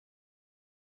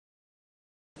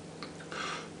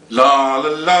La la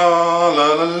la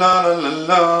la la la la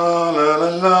la la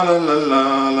la la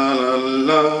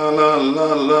la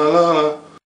la la la.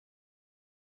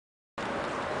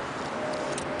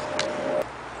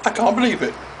 I can't believe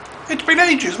it. It's been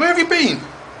ages. Where have you been?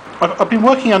 I've been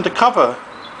working undercover,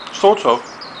 sort of,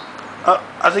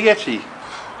 as a Yeti.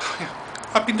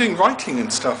 I've been doing writing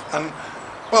and stuff, and,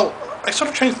 well, I sort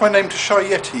of changed my name to Shy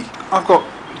Yeti. I've got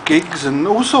gigs and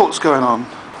all sorts going on.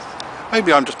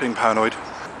 Maybe I'm just being paranoid.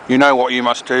 You know what you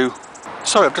must do.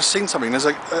 Sorry, I've just seen something. There's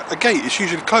a gate. It's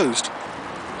usually closed.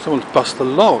 Someone's bust the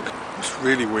log. It's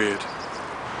really weird.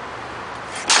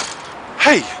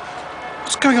 Hey!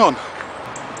 What's going on?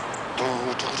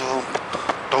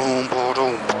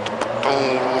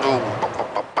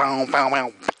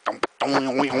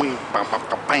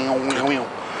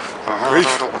 Grief.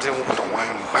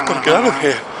 I've got to get out of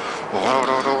here.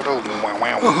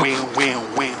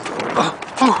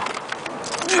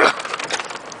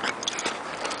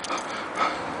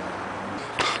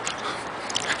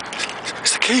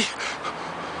 It's the key.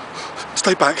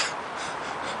 Stay back.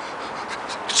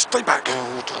 Stay back.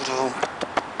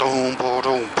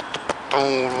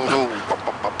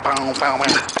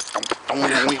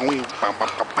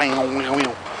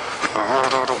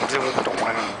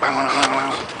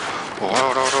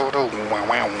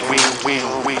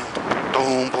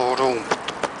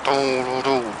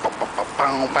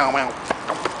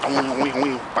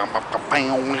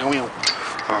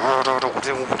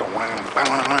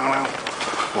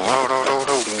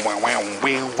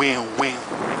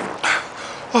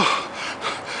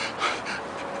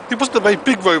 It wasn't a very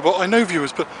big robot, I know,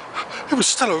 viewers, but it was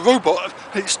still a robot,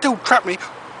 and it still trapped me.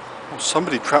 Or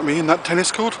somebody trapped me in that tennis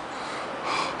court.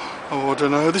 Oh, I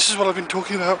don't know, this is what I've been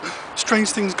talking about.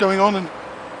 Strange things going on, and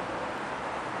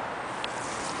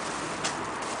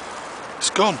it's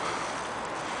gone.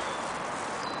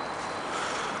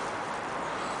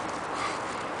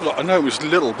 Well, I know it was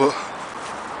little, but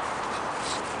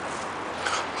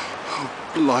oh,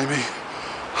 blimey.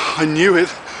 I knew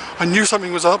it. I knew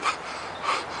something was up.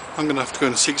 I'm going to have to go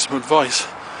and seek some advice.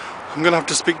 I'm going to have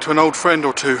to speak to an old friend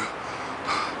or two.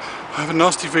 I have a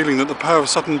nasty feeling that the power of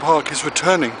Sutton Park is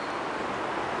returning.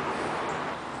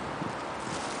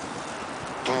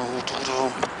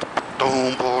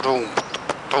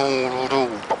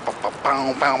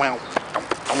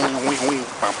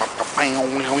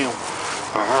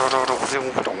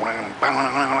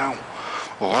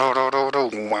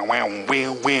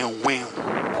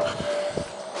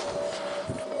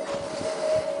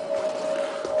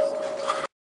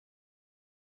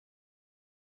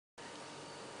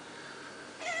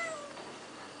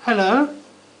 Hello?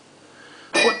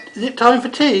 What, is it time for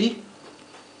tea?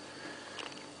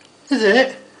 Is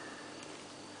it?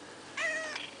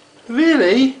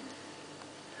 Really?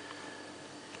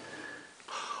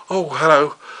 Oh,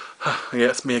 hello. Yeah,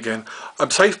 it's me again.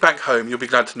 I'm safe back home, you'll be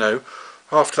glad to know.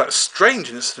 After that strange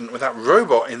incident with that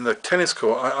robot in the tennis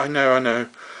court, I know.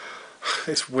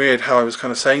 It's weird how I was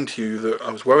kind of saying to you that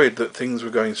I was worried that things were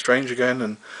going strange again,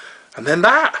 and then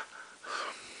that!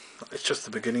 It's just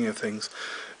the beginning of things.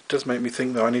 It does make me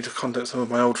think that I need to contact some of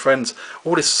my old friends.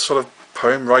 All this sort of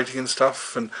poem writing and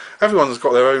stuff, and everyone's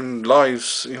got their own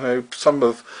lives, you know. Some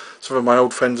of my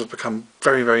old friends have become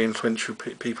very, very influential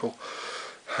people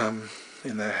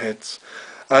in their heads,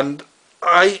 and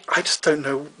I just don't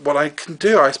know what I can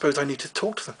do. I suppose I need to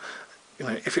talk to them. You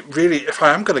know, if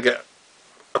I am going to get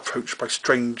approached by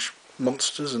strange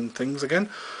monsters and things again,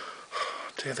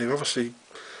 oh dear, they obviously.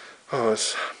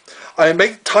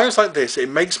 Times like this, it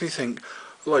makes me think,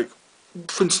 like,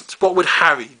 for instance, what would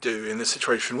Harry do in this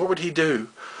situation? What would he do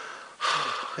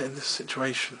in this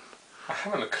situation? I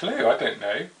haven't a clue, I don't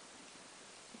know.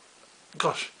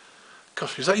 Gosh,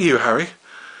 is that you, Harry?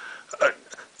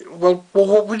 Well,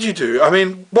 what would you do? I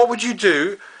mean, what would you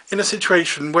do in a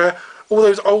situation where all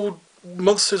those old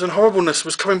monsters and horribleness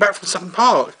was coming back from Sutton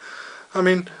Park? I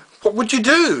mean, what would you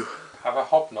do? Have a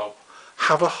hobnob.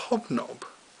 Have a hobnob?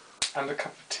 And a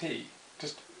cup of tea.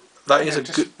 Just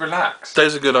relax. That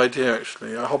is a good idea,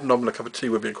 actually. A hobnob and a cup of tea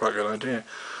would be a quite good idea.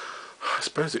 I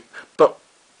suppose it. But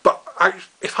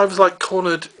if I was like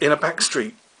cornered in a back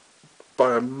street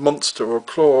by a monster or a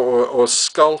claw or a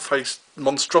skull-faced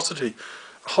monstrosity,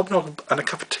 a hobnob and a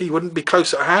cup of tea wouldn't be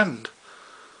close at hand.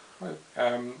 Well,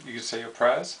 you could say your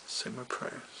prayers. Say my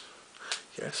prayers.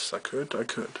 Yes, I could.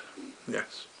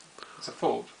 Yes. It's a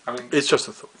thought. I mean, it's just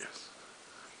a thought. Yes.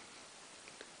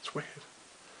 It's weird.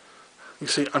 You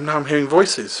see, I'm hearing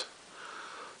voices.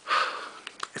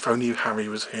 If only Harry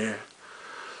was here.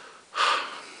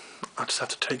 I just have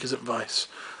to take his advice.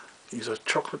 Use a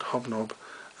chocolate hobnob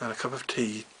and a cup of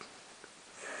tea.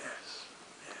 Yes.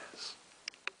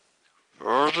 So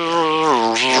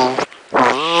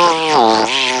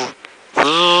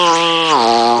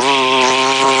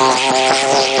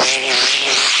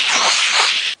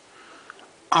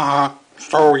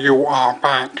you are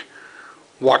back.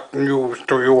 What news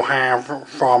do you have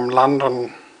from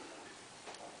London?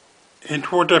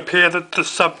 It would appear that the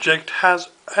subject has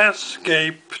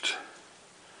escaped.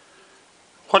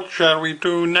 What shall we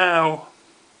do now?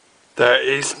 There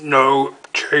is no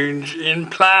change in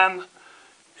plan.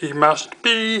 He must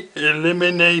be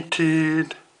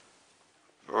eliminated.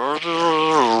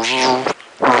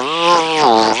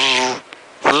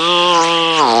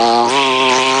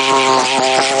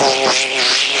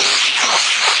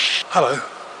 Hello.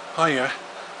 Hiya.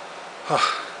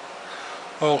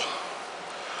 Well,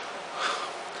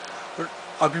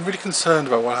 I've been really concerned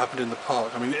about what happened in the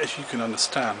park. I mean, as you can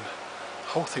understand, the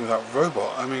whole thing with that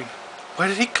robot, I mean, where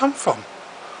did he come from?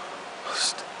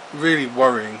 It's really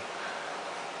worrying.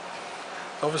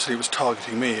 Obviously it was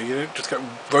targeting me. You don't just get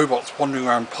robots wandering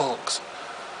around parks.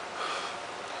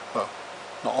 Well,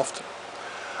 not often.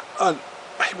 And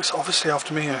it was obviously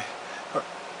after me. I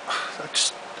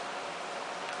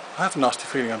have a nasty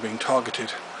feeling I'm being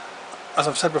targeted. As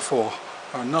I've said before,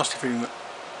 I have a nasty feeling that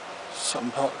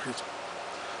Sutton Park is...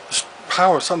 the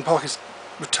power of Sutton Park is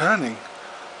returning.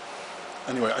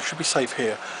 Anyway, I should be safe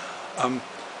here. I'm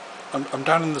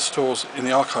down in the stores in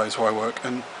the archives where I work,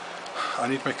 and I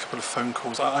need to make a couple of phone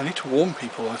calls. I need to warn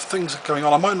people if things are going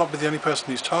on. I might not be the only person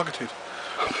who's targeted.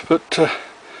 But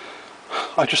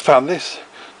I just found this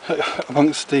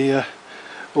amongst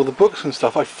all the books and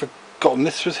stuff. I'd forgotten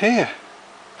this was here.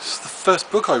 This is the first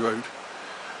book I wrote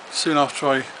soon after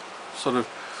I sort of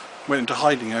went into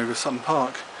hiding over Sutton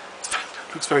Park.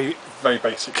 It looks very, very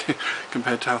basic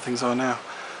compared to how things are now,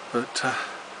 but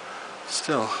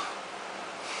still,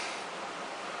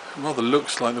 it rather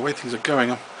looks like the way things are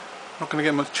going, I'm not going to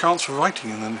get much chance for writing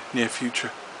in the near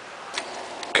future.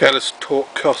 Careless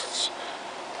talk costs.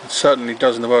 It certainly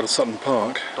does in the world of Sutton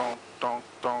Park.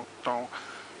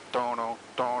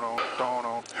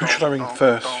 Who should I ring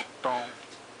first?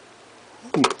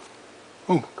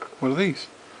 Oh, what are these?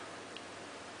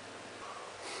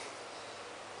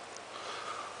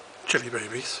 Jelly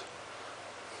babies.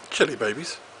 Jelly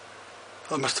babies.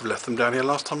 I must have left them down here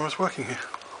last time I was working here.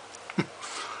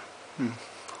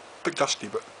 Bit dusty,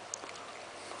 but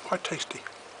quite tasty.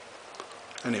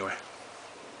 Anyway.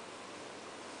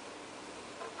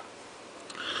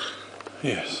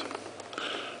 Yes.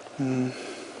 Who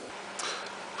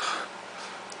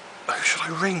should I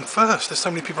ring first? There's so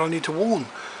many people I need to warn.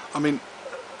 I mean,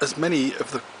 as many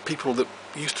of the people that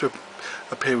used to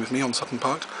appear with me on Sutton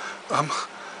Park,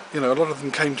 you know, a lot of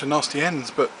them came to nasty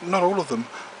ends, but not all of them.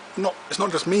 It's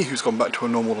not just me who's gone back to a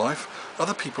normal life.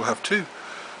 Other people have too.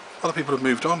 Other people have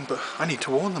moved on, but I need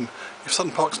to warn them. If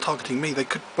Sutton Park's targeting me, they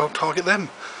could well target them.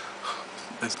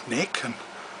 There's Nick and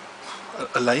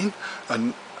Elaine,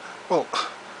 and well,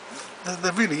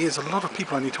 there really is a lot of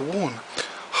people I need to warn.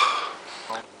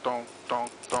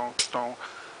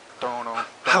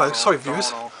 Hello, sorry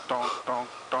viewers.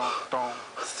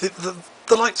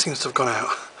 The light seems to have gone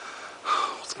out.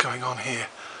 What's going on here?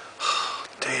 Oh,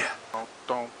 dear.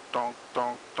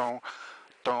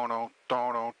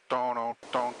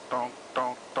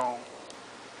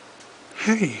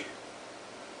 Hey,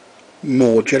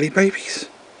 more jelly babies?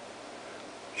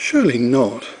 Surely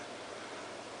not.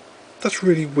 That's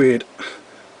really weird.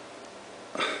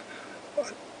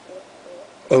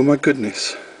 Oh my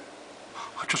goodness.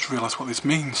 I just realised what this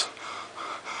means.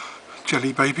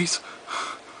 Jelly babies?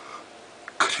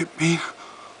 Could it mean...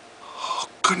 oh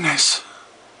goodness.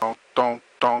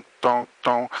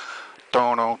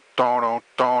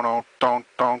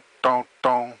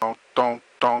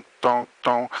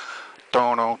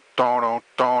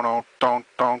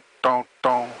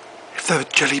 If there are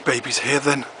jelly babies here,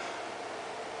 then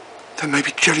there may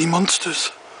be jelly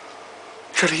monsters.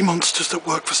 Jelly monsters that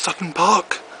work for Sutton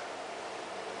Park.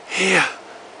 Here,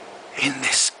 in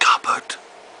this cupboard.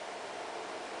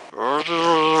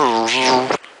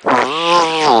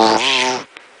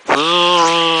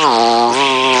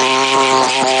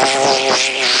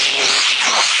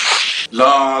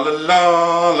 La la la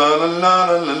la la la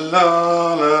la la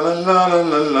la la la la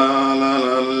la la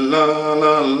la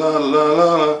la la la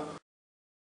la.